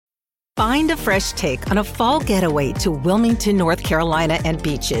Find a fresh take on a fall getaway to Wilmington, North Carolina and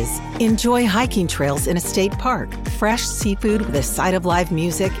beaches. Enjoy hiking trails in a state park, fresh seafood with a side of live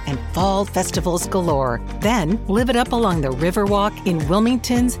music, and fall festivals galore. Then live it up along the Riverwalk in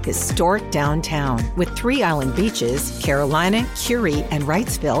Wilmington's historic downtown. With 3 island beaches, Carolina, Curie, and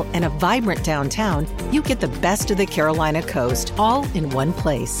Wrightsville, and a vibrant downtown, you get the best of the Carolina coast all in one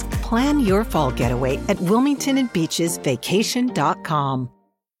place. Plan your fall getaway at WilmingtonandBeachesVacation.com.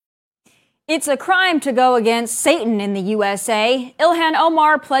 It's a crime to go against Satan in the USA. Ilhan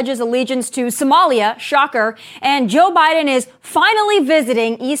Omar pledges allegiance to Somalia, shocker, and Joe Biden is finally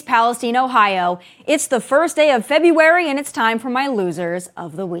visiting East Palestine, Ohio. It's the first day of February, and it's time for my losers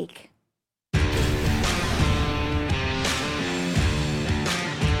of the week.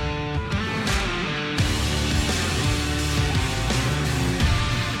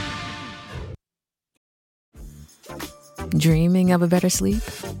 Dreaming of a better sleep?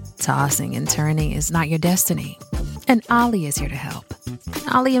 Tossing and turning is not your destiny. And Ollie is here to help.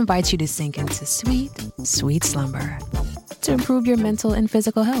 Ollie invites you to sink into sweet, sweet slumber to improve your mental and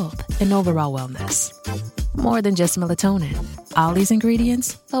physical health and overall wellness. More than just melatonin, Ollie's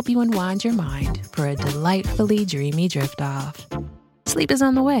ingredients help you unwind your mind for a delightfully dreamy drift off. Sleep is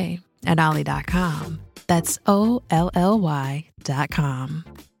on the way at Ollie.com. That's OLLY.com.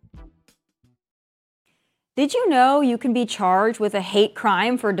 Did you know you can be charged with a hate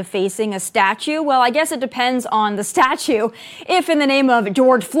crime for defacing a statue? Well, I guess it depends on the statue. If in the name of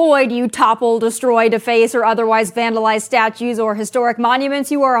George Floyd you topple, destroy, deface, or otherwise vandalize statues or historic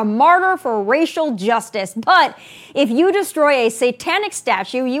monuments, you are a martyr for racial justice. But if you destroy a satanic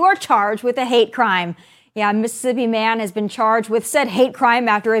statue, you are charged with a hate crime. Yeah, a Mississippi man has been charged with said hate crime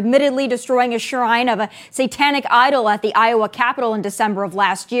after admittedly destroying a shrine of a satanic idol at the Iowa Capitol in December of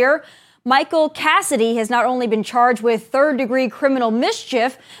last year. Michael Cassidy has not only been charged with third-degree criminal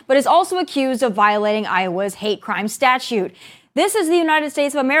mischief, but is also accused of violating Iowa's hate crime statute. This is the United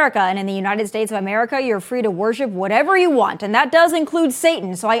States of America, and in the United States of America, you're free to worship whatever you want, and that does include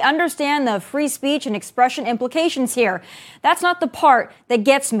Satan, so I understand the free speech and expression implications here. That's not the part that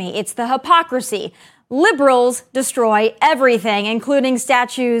gets me. It's the hypocrisy. Liberals destroy everything, including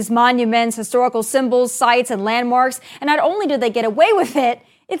statues, monuments, historical symbols, sites, and landmarks, and not only do they get away with it,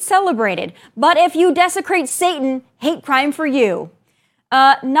 it's celebrated. But if you desecrate Satan, hate crime for you.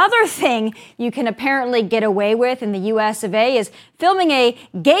 Another thing you can apparently get away with in the US of A is filming a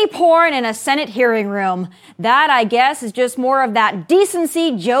gay porn in a Senate hearing room. That, I guess, is just more of that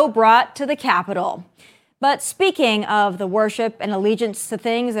decency Joe brought to the Capitol. But speaking of the worship and allegiance to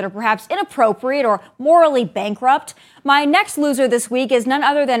things that are perhaps inappropriate or morally bankrupt, my next loser this week is none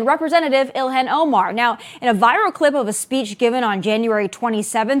other than Representative Ilhan Omar. Now, in a viral clip of a speech given on January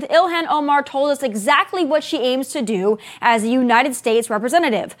 27th, Ilhan Omar told us exactly what she aims to do as a United States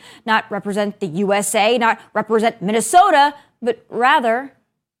representative. Not represent the USA, not represent Minnesota, but rather...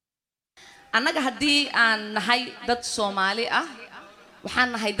 annaga haddii aan nahay dad Soomaali ah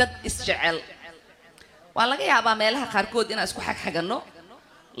waxaan nahay dad isjecel waa laga yaabaa meelaha qaarkood inaan isku xagxagano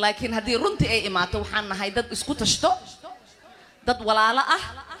laakiin haddii runtii ay imaato waxaan nahay dad isku tashto dad walaalo ah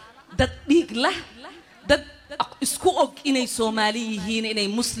dad dhiig lah dad isku og inay Soomaali yihiin inay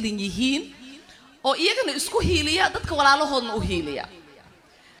Muslim yihiin oo iyagana isku hiiliya dadka walaalahoodna u hiiliya.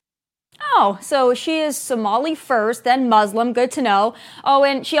 Oh, so she is Somali first, then Muslim. Good to know. Oh,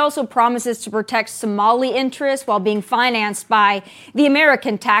 and she also promises to protect Somali interests while being financed by the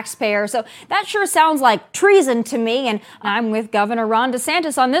American taxpayer. So that sure sounds like treason to me. And I'm with Governor Ron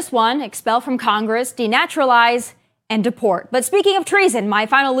DeSantis on this one. Expel from Congress, denaturalize, and deport. But speaking of treason, my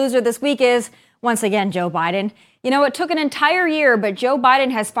final loser this week is, once again, Joe Biden. You know, it took an entire year, but Joe Biden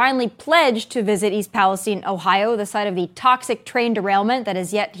has finally pledged to visit East Palestine, Ohio, the site of the toxic train derailment that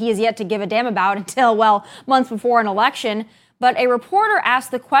he is yet to give a damn about until, well, months before an election. But a reporter asked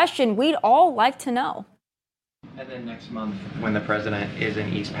the question we'd all like to know. And then next month, when the president is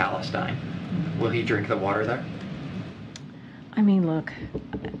in East Palestine, will he drink the water there? I mean, look,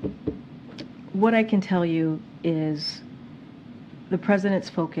 what I can tell you is the president's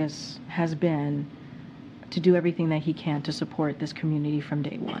focus has been to do everything that he can to support this community from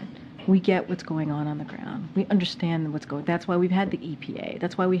day one. We get what's going on the ground. We understand what's going on. That's why we've had the EPA.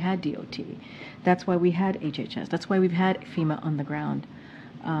 That's why we had DOT. That's why we had HHS. That's why we've had FEMA on the ground.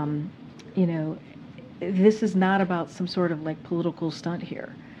 You know, this is not about some sort of like political stunt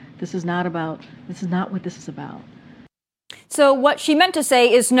here. This is not what this is about. So what she meant to say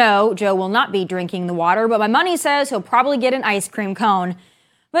is no, Joe will not be drinking the water, but my money says he'll probably get an ice cream cone.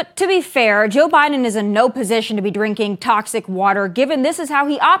 But to be fair, Joe Biden is in no position to be drinking toxic water, given this is how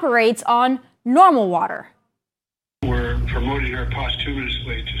he operates on normal water. We're promoting her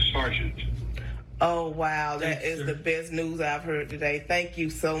posthumously to sergeant. Oh, wow. That is the best news I've heard today. Thank you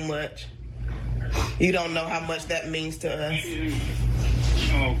so much. You don't know how much that means to us.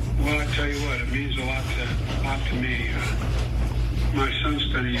 Oh, well, I tell you what, it means a lot to me. My son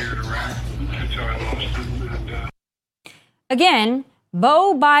spent a year in Iraq. That's how I lost him. And, Again,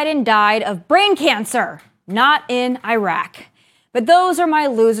 Beau Biden died of brain cancer, not in Iraq. But those are my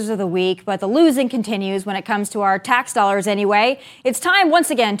losers of the week, but the losing continues when it comes to our tax dollars anyway. It's time once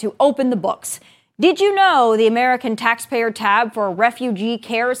again to open the books. Did you know the American taxpayer tab for refugee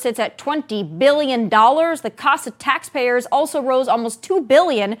care sits at $20 billion? The cost of taxpayers also rose almost $2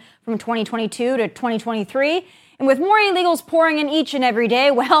 billion from 2022 to 2023. And with more illegals pouring in each and every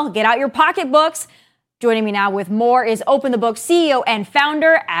day, well, get out your pocketbooks. Joining me now with more is Open the Book CEO and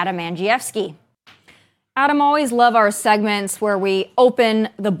founder Adam Andrzejewski. Adam, always love our segments where we open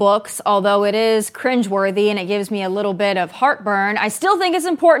the books, although it is cringeworthy and it gives me a little bit of heartburn. I still think it's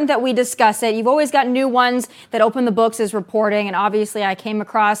important that we discuss it. You've always got new ones that Open the Books is reporting, and obviously I came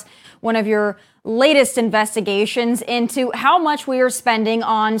across one of your latest investigations into how much we are spending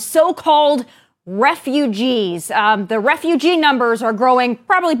on so-called refugees. The refugee numbers are growing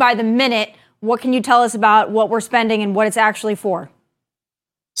probably by the minute. What can you tell us about what we're spending and what it's actually for?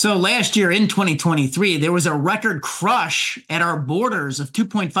 So last year in 2023, there was a record crush at our borders of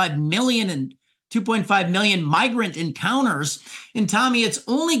 2.5 million migrant encounters. And Tommy, it's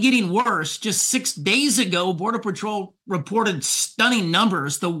only getting worse. Just 6 days ago, Border Patrol reported stunning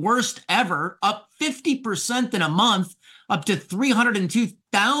numbers, the worst ever, up 50% in a month, up to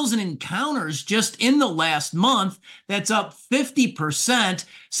 302,000 encounters just in the last month. That's up 50%.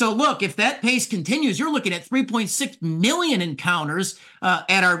 So look, if that pace continues, you're looking at 3.6 million encounters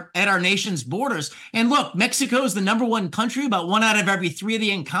at our nation's borders. And look, Mexico is the number one country. About 1 out of every 3 of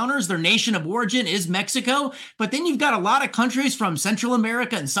the encounters, their nation of origin is Mexico. But then you've got a lot of countries from Central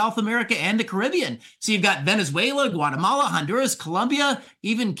America and South America and the Caribbean. So you've got Venezuela, Guatemala, Honduras, Colombia,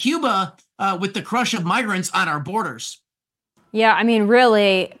 even Cuba, with the crush of migrants on our borders. Yeah, I mean,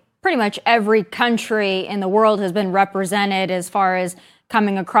 really, pretty much every country in the world has been represented as far as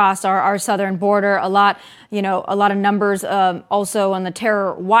coming across our southern border. A lot of numbers also on the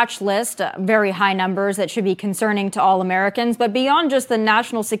terror watch list, very high numbers that should be concerning to all Americans. But beyond just the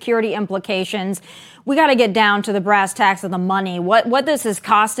national security implications, we got to get down to the brass tacks of the money. What this is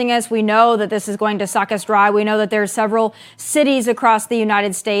costing us, we know that this is going to suck us dry. We know that there are several cities across the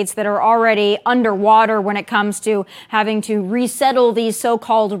United States that are already underwater when it comes to having to resettle these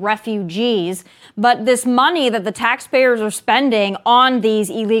so-called refugees. But this money that the taxpayers are spending on these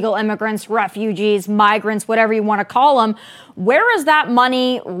illegal immigrants, refugees, migrants, whatever you want to call them, where is that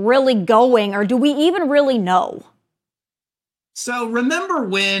money really going, or do we even really know? So remember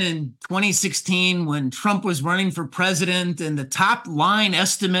when in 2016, when Trump was running for president and the top line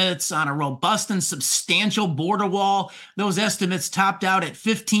estimates on a robust and substantial border wall, those estimates topped out at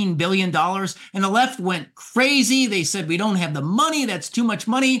 $15 billion, and the left went crazy. They said, we don't have the money. That's too much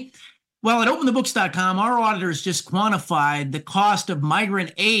money. Well, at openthebooks.com, our auditors just quantified the cost of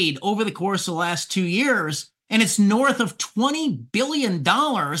migrant aid over the course of the last 2 years, and it's north of $20 billion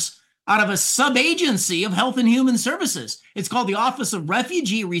out of a sub-agency of Health and Human Services. It's called the Office of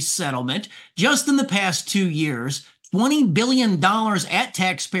Refugee Resettlement. Just in the past 2 years, $20 billion at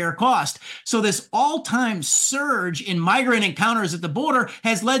taxpayer cost. So this all-time surge in migrant encounters at the border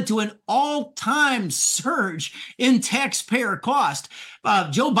has led to an all-time surge in taxpayer cost.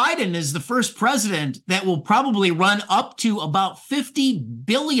 Joe Biden is the first president that will probably run up to about $50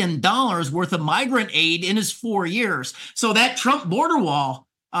 billion worth of migrant aid in his 4 years. So that Trump border wall,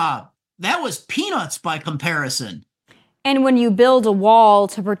 that was peanuts by comparison. And when you build a wall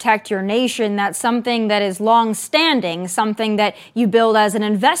to protect your nation, that's something that is long-standing, something that you build as an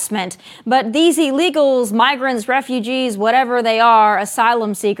investment. But these illegals, migrants, refugees, whatever they are,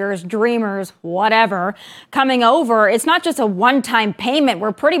 asylum seekers, dreamers, whatever, coming over, it's not just a one-time payment.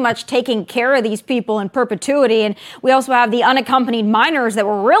 We're pretty much taking care of these people in perpetuity. And we also have the unaccompanied minors that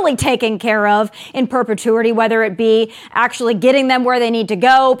we're really taking care of in perpetuity, whether it be actually getting them where they need to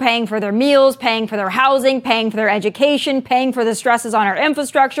go, paying for their meals, paying for their housing, paying for their education, paying for the stresses on our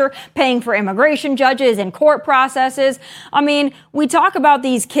infrastructure, paying for immigration judges and court processes. I mean, we talk about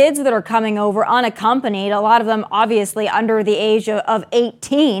these kids that are coming over unaccompanied, a lot of them obviously under the age of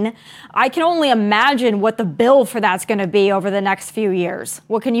 18. I can only imagine what the bill for that's going to be over the next few years.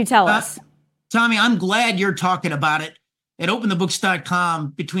 What can you tell us? Tommy, I'm glad you're talking about it. At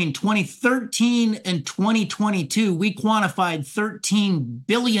openthebooks.com, between 2013 and 2022, we quantified $13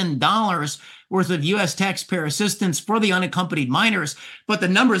 billion worth of U.S. taxpayer assistance for the unaccompanied minors. But the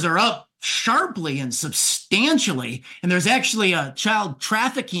numbers are up sharply and substantially. And there's actually a child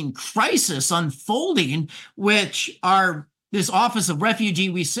trafficking crisis unfolding, which this Office of Refugee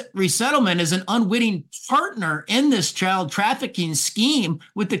Resettlement is an unwitting partner in this child trafficking scheme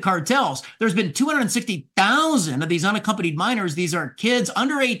with the cartels. There's been 260,000 of these unaccompanied minors. These are kids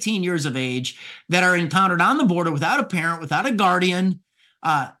under 18 years of age that are encountered on the border without a parent, without a guardian.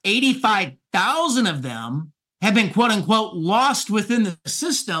 85,000 of them have been, quote unquote, lost within the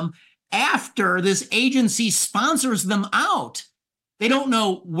system after this agency sponsors them out. They don't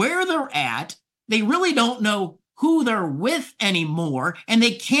know where they're at. They really don't know who they're with anymore, and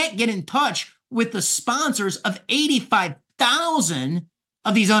they can't get in touch with the sponsors of 85,000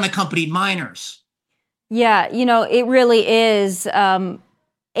 of these unaccompanied minors. Yeah, it really is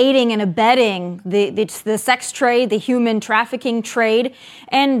aiding and abetting the sex trade, the human trafficking trade.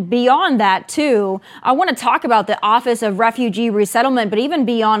 And beyond that, too, I want to talk about the Office of Refugee Resettlement, but even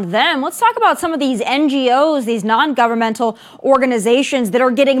beyond them, let's talk about some of these NGOs, these non-governmental organizations that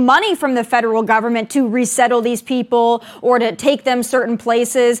are getting money from the federal government to resettle these people or to take them certain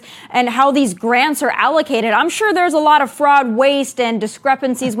places, and how these grants are allocated. I'm sure there's a lot of fraud, waste, and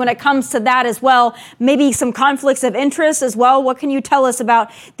discrepancies when it comes to that as well. Maybe some conflicts of interest as well. What can you tell us about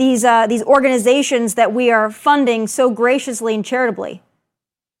these organizations that we are funding so graciously and charitably?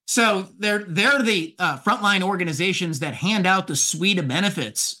 So they're the frontline organizations that hand out the suite of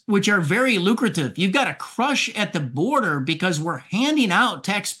benefits, which are very lucrative. You've got a crush at the border because we're handing out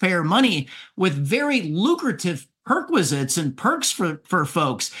taxpayer money with very lucrative perquisites and perks for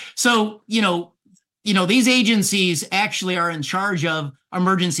folks. So, these agencies actually are in charge of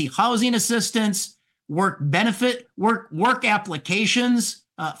emergency housing assistance, work applications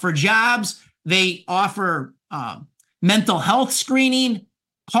for jobs. They offer mental health screening,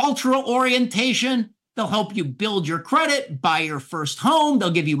 cultural orientation. They'll help you build your credit, buy your first home.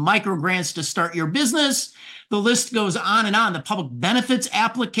 They'll give you micro grants to start your business. The list goes on and on. The public benefits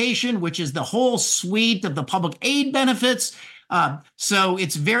application, which is the whole suite of the public aid benefits. So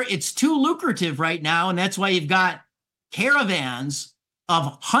it's too lucrative right now. And that's why you've got caravans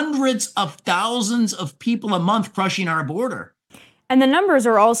of hundreds of thousands of people a month crushing our border. And the numbers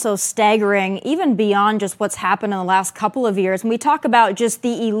are also staggering, even beyond just what's happened in the last couple of years. When we talk about just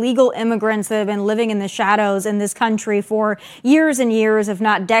the illegal immigrants that have been living in the shadows in this country for years and years, if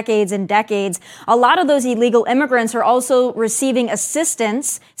not decades and decades, a lot of those illegal immigrants are also receiving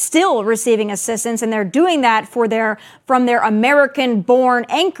assistance, still receiving assistance, and they're doing that from their American-born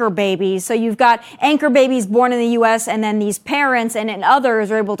anchor babies. So you've got anchor babies born in the U.S., and then these parents and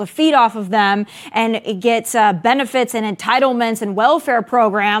others are able to feed off of them and get benefits and entitlements and welfare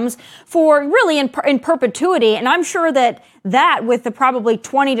programs for really in perpetuity. And I'm sure that with the probably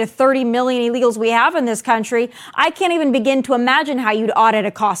 20 to 30 million illegals we have in this country, I can't even begin to imagine how you'd audit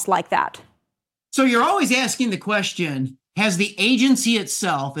a cost like that. So you're always asking the question, has the agency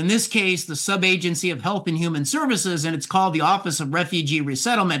itself, in this case, the Sub-Agency of Health and Human Services, and it's called the Office of Refugee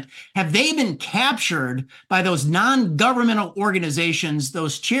Resettlement, have they been captured by those non-governmental organizations,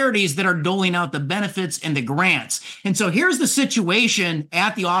 those charities that are doling out the benefits and the grants? And so here's the situation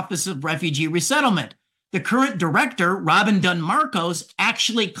at the Office of Refugee Resettlement. The current director, Robin Dunn Marcos,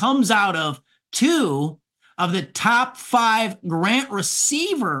 actually comes out of two of the top 5 grant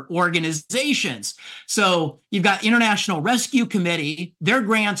receiver organizations. So you've got International Rescue Committee. Their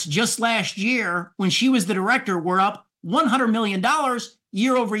grants just last year, when she was the director, were up $100 million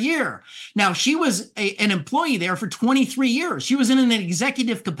year over year. Now, she was an employee there for 23 years. She was in an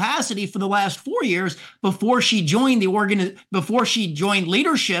executive capacity for the last 4 years before she joined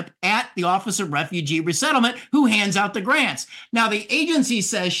leadership at the Office of Refugee Resettlement, who hands out the grants. Now, the agency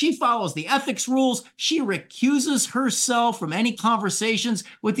says she follows the ethics rules. She recuses herself from any conversations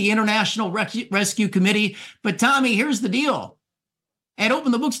with the International Rescue Committee. But Tommy, here's the deal. At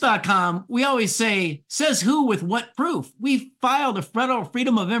openthebooks.com, we always say, says who with what proof? We filed a Federal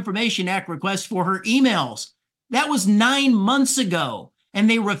Freedom of Information Act request for her emails. That was 9 months ago, and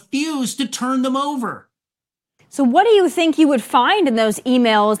they refused to turn them over. So what do you think you would find in those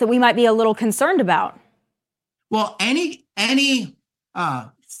emails that we might be a little concerned about? Well, any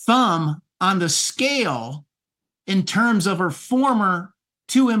thumb on the scale in terms of her former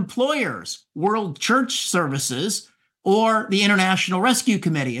 2 employers, World Church Services or the International Rescue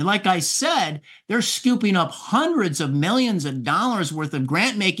Committee. And like I said, they're scooping up hundreds of millions of dollars worth of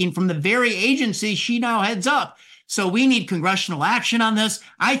grant making from the very agency she now heads up. So we need congressional action on this.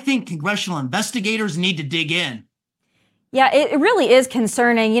 I think congressional investigators need to dig in. Yeah, it really is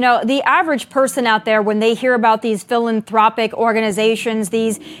concerning. You know, the average person out there, when they hear about these philanthropic organizations,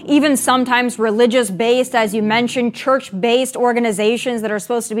 these even sometimes religious-based, as you mentioned, church-based organizations that are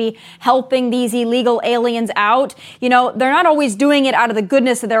supposed to be helping these illegal aliens out, you know, they're not always doing it out of the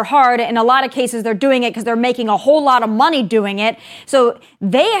goodness of their heart. In a lot of cases, they're doing it because they're making a whole lot of money doing it. So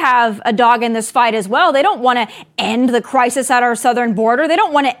they have a dog in this fight as well. They don't want to end the crisis at our southern border. They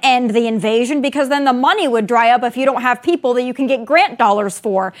don't want to end the invasion, because then the money would dry up if you don't have people that you can get grant dollars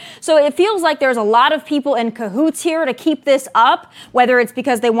for. So it feels like there's a lot of people in cahoots here to keep this up, whether it's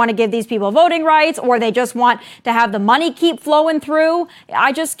because they want to give these people voting rights or they just want to have the money keep flowing through.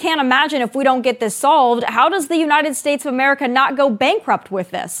 I just can't imagine, if we don't get this solved, how does the United States of America not go bankrupt with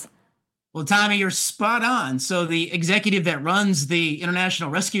this? Well, Tommy, you're spot on. So the executive that runs the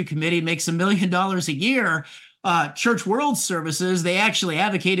International Rescue Committee makes $1 million a year. Church World Services, they actually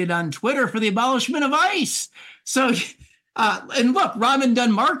advocated on Twitter for the abolishment of ICE. So and look, Robin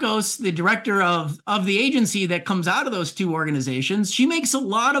Dunn Marcos, the director of the agency that comes out of those two organizations, she makes a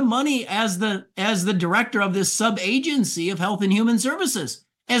lot of money as the director of this sub-agency of Health and Human Services.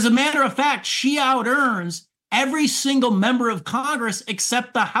 As a matter of fact, she out-earns every single member of Congress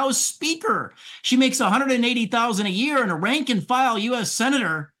except the House Speaker. She makes $180,000 a year, and a rank and file U.S.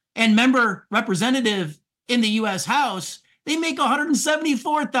 senator and member representative in the U.S. House, they make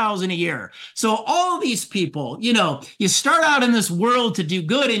 $174,000 a year. So all of these people, you know, you start out in this world to do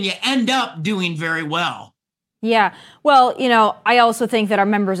good and you end up doing very well. Yeah. Well, you know, I also think that our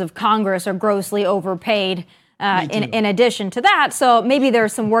members of Congress are grossly overpaid. In addition to that, so maybe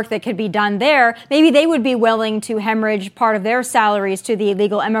there's some work that could be done there. Maybe they would be willing to hemorrhage part of their salaries to the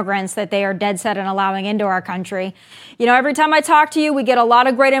illegal immigrants that they are dead set on allowing into our country. You know, every time I talk to you, we get a lot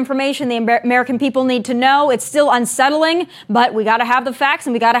of great information the American people need to know. It's still unsettling, but we got to have the facts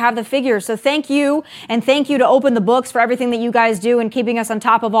and we got to have the figures. So thank you, and thank you to Open the Books for everything that you guys do and keeping us on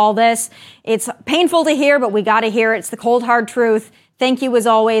top of all this. It's painful to hear, but we got to hear it. It's the cold, hard truth. Thank you as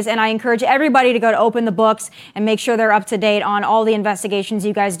always, and I encourage everybody to go to Open the Books and make sure they're up to date on all the investigations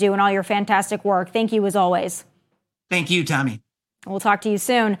you guys do and all your fantastic work. Thank you as always. Thank you, Tommy. We'll talk to you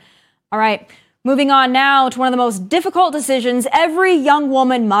soon. All right, moving on now to one of the most difficult decisions every young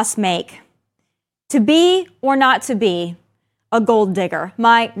woman must make. To be or not to be a gold digger.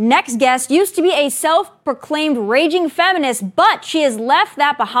 My next guest used to be a self-proclaimed raging feminist, but she has left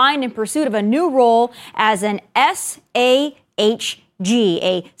that behind in pursuit of a new role as an SAHG,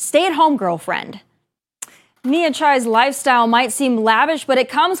 a stay-at-home girlfriend. Nia Chai's lifestyle might seem lavish, but it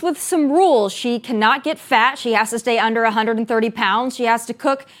comes with some rules. She cannot get fat. She has to stay under 130 pounds. She has to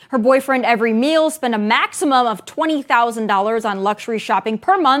cook her boyfriend every meal, spend a maximum of $20,000 on luxury shopping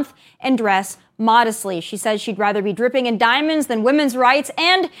per month, and dress modestly. She says she'd rather be dripping in diamonds than women's rights,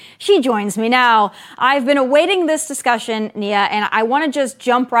 and she joins me now. I've been awaiting this discussion, Nia, and I want to just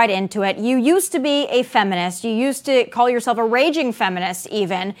jump right into it. You used to be a feminist. You used to call yourself a raging feminist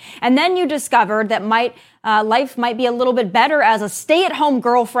even, and then you discovered that life might be a little bit better as a stay-at-home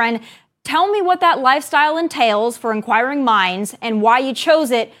girlfriend. Tell me what that lifestyle entails for inquiring minds and why you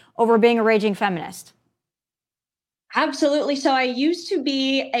chose it over being a raging feminist. Absolutely. So I used to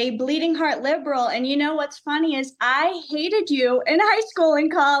be a bleeding heart liberal. And you know what's funny is I hated you in high school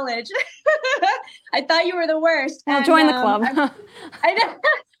and college. I thought you were the worst. Well, join the club.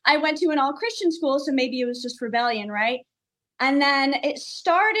 I went to an all-Christian school, so maybe it was just rebellion, right? And then it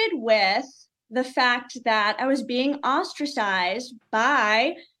started with the fact that I was being ostracized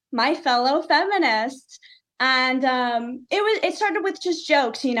by my fellow feminists. And it started with just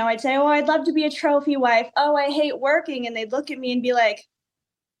jokes, you know. I'd say, oh, I'd love to be a trophy wife. Oh, I hate working. And they'd look at me and be like,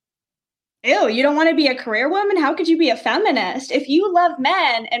 ew, you don't want to be a career woman? How could you be a feminist? If you love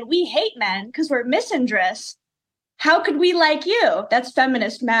men and we hate men because we're misandrous, how could we like you? That's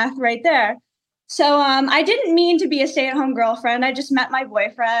feminist math right there. So I didn't mean to be a stay-at-home girlfriend. I just met my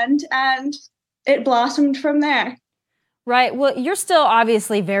boyfriend and it blossomed from there. Right. Well, you're still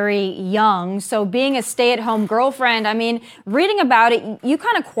obviously very young. So being a stay-at-home girlfriend, I mean, reading about it, you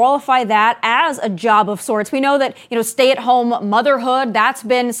kind of qualify that as a job of sorts. We know that, you know, stay-at-home motherhood, that's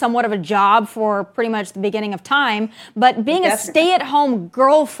been somewhat of a job for pretty much the beginning of time. But being a stay-at-home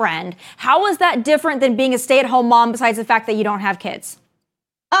girlfriend, how is that different than being a stay-at-home mom besides the fact that you don't have kids?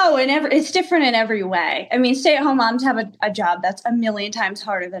 Oh, it's different in every way. I mean, stay-at-home moms have a job that's a million times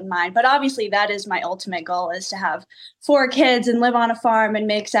harder than mine. But obviously, that is my ultimate goal, is to have 4 kids and live on a farm and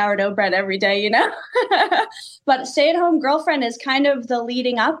make sourdough bread every day, you know? But stay-at-home girlfriend is kind of the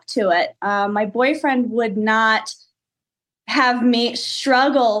leading up to it. My boyfriend would not have me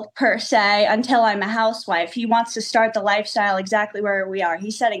struggle, per se, until I'm a housewife. He wants to start the lifestyle exactly where we are.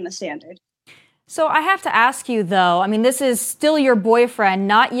 He's setting the standard. So I have to ask you, though, I mean, this is still your boyfriend,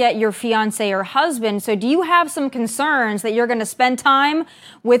 not yet your fiance or husband. So do you have some concerns that you're going to spend time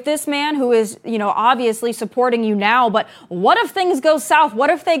with this man who is, obviously supporting you now? But what if things go south? What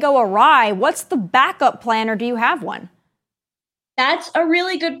if they go awry? What's the backup plan, or do you have one? That's a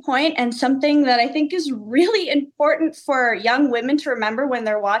really good point, and something that I think is really important for young women to remember when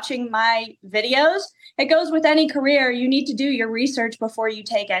they're watching my videos. It goes with any career. You need to do your research before you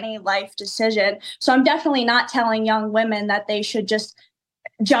take any life decision. So I'm definitely not telling young women that they should just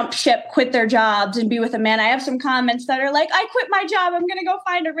jump ship, quit their jobs, and be with a man. I have some comments that are like, I quit my job, I'm going to go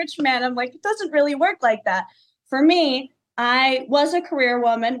find a rich man. I'm like, it doesn't really work like that. For me, I was a career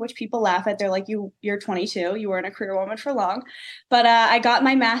woman, which people laugh at. They're like, you're 22. You weren't a career woman for long. But I got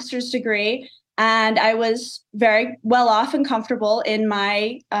my master's degree, and I was very well off and comfortable in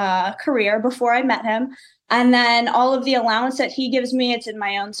my career before I met him. And then all of the allowance that he gives me, it's in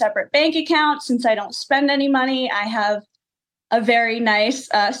my own separate bank account. Since I don't spend any money, I have a very nice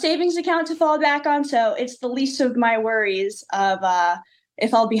savings account to fall back on. So it's the least of my worries of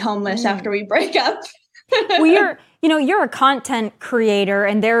if I'll be homeless after we break up. Well, you're a content creator,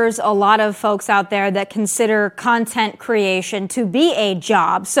 and there's a lot of folks out there that consider content creation to be a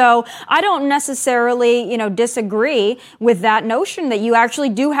job. So I don't necessarily, disagree with that notion that you actually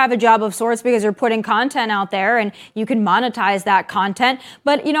do have a job of sorts because you're putting content out there and you can monetize that content.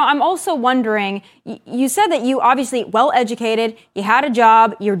 But, I'm also wondering, you said that you obviously well-educated, you had a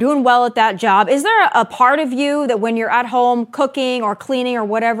job, you're doing well at that job. Is there a part of you that when you're at home cooking or cleaning or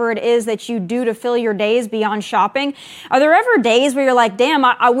whatever it is that you do to fill your days beyond shopping? Are there ever days where you're like, damn,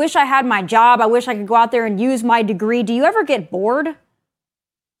 I wish I had my job. I wish I could go out there and use my degree. Do you ever get bored?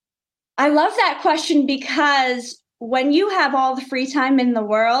 I love that question, because when you have all the free time in the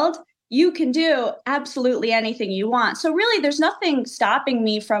world, you can do absolutely anything you want. So really, there's nothing stopping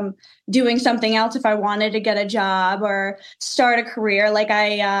me from doing something else if I wanted to get a job or start a career. Like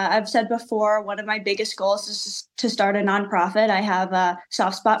I've said before, one of my biggest goals is to start a nonprofit. I have a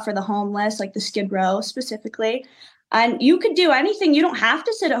soft spot for the homeless, like the Skid Row specifically. And you could do anything. You don't have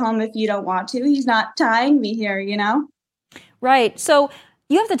to sit at home if you don't want to. He's not tying me here, Right. So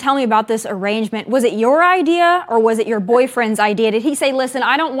you have to tell me about this arrangement. Was it your idea or was it your boyfriend's idea? Did he say, listen,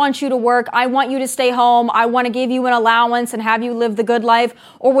 I don't want you to work. I want you to stay home. I want to give you an allowance and have you live the good life?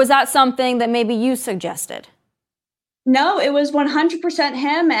 Or was that something that maybe you suggested? No, it was 100%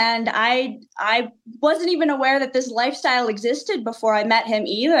 him. And I wasn't even aware that this lifestyle existed before I met him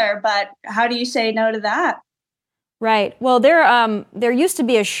either. But how do you say no to that? Right. Well, there used to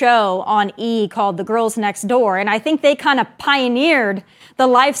be a show on E! Called The Girls Next Door, and I think they kind of pioneered the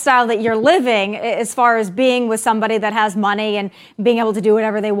lifestyle that you're living as far as being with somebody that has money and being able to do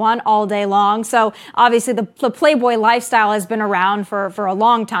whatever they want all day long. So obviously the Playboy lifestyle has been around for a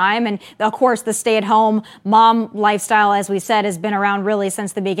long time. And of course, the stay-at-home mom lifestyle, as we said, has been around really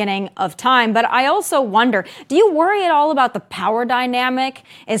since the beginning of time. But I also wonder, do you worry at all about the power dynamic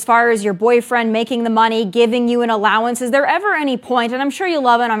as far as your boyfriend making the money, giving you an allowance? Is there ever any point, and I'm sure you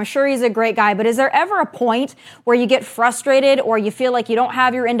love him, I'm sure he's a great guy, but is there ever a point where you get frustrated or you feel like you don't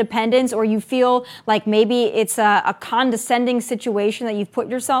have your independence, or you feel like maybe it's a condescending situation that you've put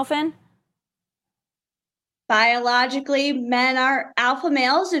yourself in? Biologically, men are alpha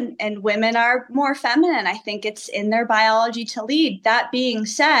males and women are more feminine. I think it's in their biology to lead. That being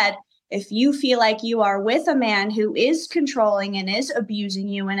said, if you feel like you are with a man who is controlling and is abusing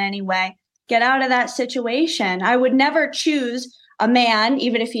you in any way, get out of that situation. I would never choose a man,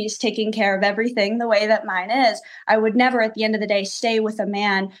 even if he's taking care of everything the way that mine is. I would never, at the end of the day, stay with a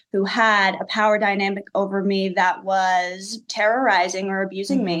man who had a power dynamic over me that was terrorizing or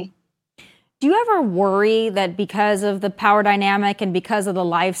abusing me. Do you ever worry that because of the power dynamic and because of the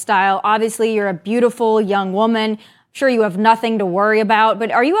lifestyle, obviously you're a beautiful young woman, sure you have nothing to worry about, but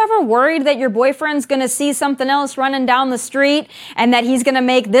are you ever worried that your boyfriend's going to see something else running down the street and that he's going to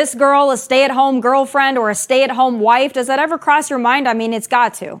make this girl a stay-at-home girlfriend or a stay-at-home wife? Does that ever cross your mind? I mean, it's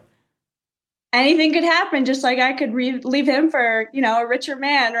got to. Anything could happen, just like I could leave him for, a richer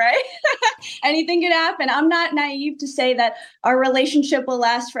man, right? Anything could happen. I'm not naive to say that our relationship will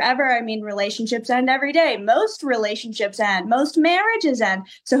last forever. I mean, relationships end every day. Most relationships end. Most marriages end.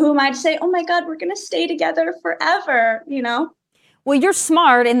 So who am I to say, oh my God, we're going to stay together forever, Well, you're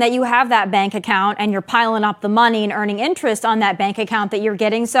smart in that you have that bank account and you're piling up the money and earning interest on that bank account that you're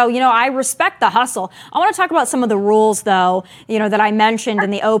getting. So, I respect the hustle. I want to talk about some of the rules, though, that I mentioned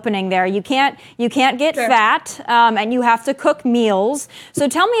in the opening there. You can't get fat, and you have to cook meals. So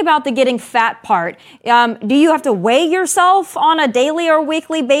tell me about the getting fat part. Do you have to weigh yourself on a daily or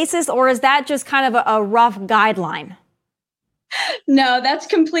weekly basis, or is that just kind of a rough guideline? No, that's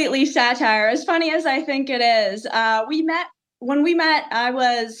completely satire. As funny as I think it is. When we met, I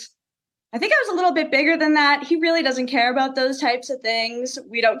think I was a little bit bigger than that. He really doesn't care about those types of things.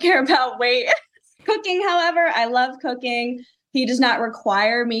 We don't care about weight. Cooking, however, I love cooking. He does not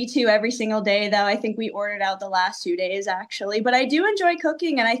require me to every single day, though. I think we ordered out the last 2 days, actually. But I do enjoy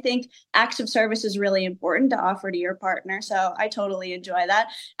cooking, and I think acts of service is really important to offer to your partner. So I totally enjoy that.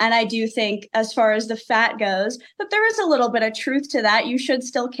 And I do think, as far as the fat goes, that there is a little bit of truth to that. You should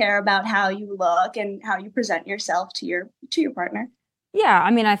still care about how you look and how you present yourself to your partner. Yeah,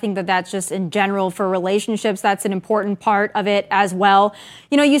 I mean, I think that that's just in general for relationships. That's an important part of it as well.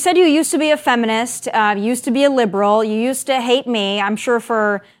 You know, you said you used to be a feminist, used to be a liberal, you used to hate me. I'm sure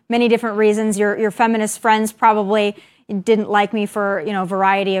for many different reasons. Your feminist friends probably didn't like me for, you know, a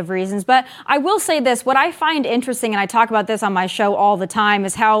variety of reasons. But I will say this, what I find interesting, and I talk about this on my show all the time,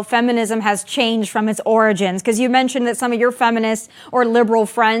 is how feminism has changed from its origins. Because you mentioned that some of your feminist or liberal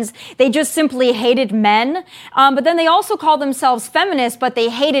friends, they just simply hated men. But then they also call themselves feminists, but they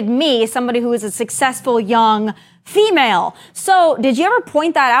hated me, somebody who is a successful young female. So did you ever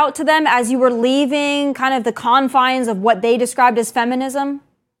point that out to them as you were leaving kind of the confines of what they described as feminism?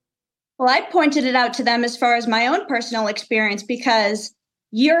 Well, I pointed it out to them as far as my own personal experience, because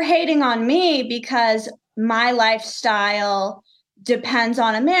you're hating on me because my lifestyle depends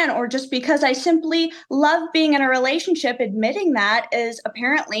on a man, or just because I simply love being in a relationship. Admitting that is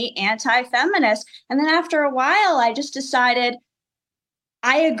apparently anti-feminist. And then after a while, I just decided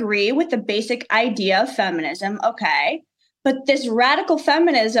I agree with the basic idea of feminism. Okay. But this radical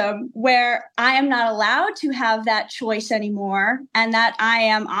feminism where I am not allowed to have that choice anymore, and that I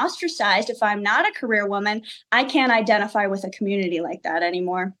am ostracized if I'm not a career woman, I can't identify with a community like that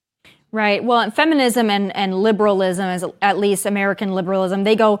anymore. Right. Well, feminism and liberalism, as at least American liberalism,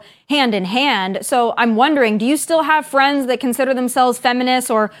 they go hand in hand. So I'm wondering, do you still have friends that consider themselves feminists,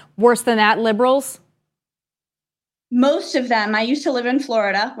 or worse than that, liberals? Most of them. I used to live in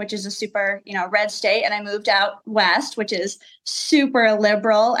Florida, which is a super, red state, and I moved out west, which is super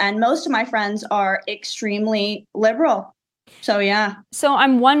liberal, and most of my friends are extremely liberal. So, yeah. So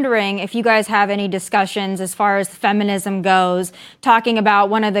I'm wondering if you guys have any discussions as far as feminism goes, talking about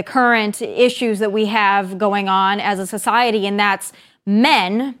one of the current issues that we have going on as a society, and that's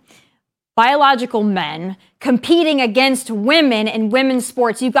men, biological men, competing against women in women's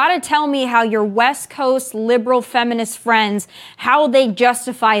sports. You've got to tell me how your West Coast liberal feminist friends, how they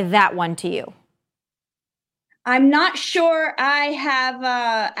justify that one to you. I'm not sure I have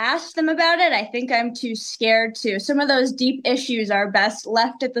asked them about it. I think I'm too scared to. Some of those deep issues are best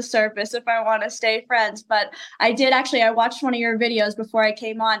left at the surface if I want to stay friends. But I watched one of your videos before I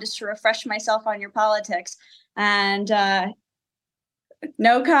came on just to refresh myself on your politics. And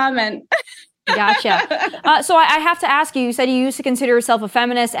no comment. Gotcha. So I have to ask you, you said you used to consider yourself a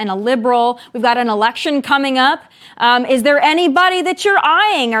feminist and a liberal. We've got an election coming up. Is there anybody that you're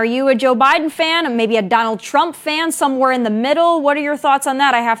eyeing? Are you a Joe Biden fan, or maybe a Donald Trump fan, somewhere in the middle? What are your thoughts on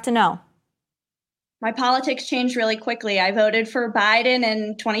that? I have to know. My politics changed really quickly. I voted for Biden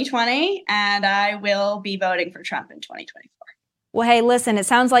in 2020, and I will be voting for Trump in 2024. Well, hey, listen, it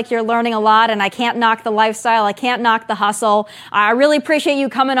sounds like you're learning a lot, and I can't knock the lifestyle. I can't knock the hustle. I really appreciate you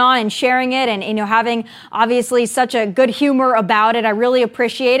coming on and sharing it, and, having obviously such a good humor about it. I really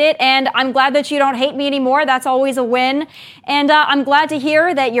appreciate it. And I'm glad that you don't hate me anymore. That's always a win. And I'm glad to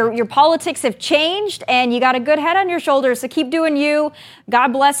hear that your politics have changed and you got a good head on your shoulders. So keep doing you. God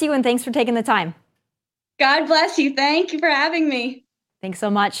bless you. And thanks for taking the time. God bless you. Thank you for having me. Thanks so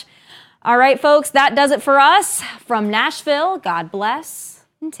much. All right, folks, that does it for us from Nashville. God bless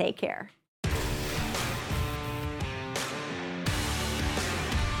and take care.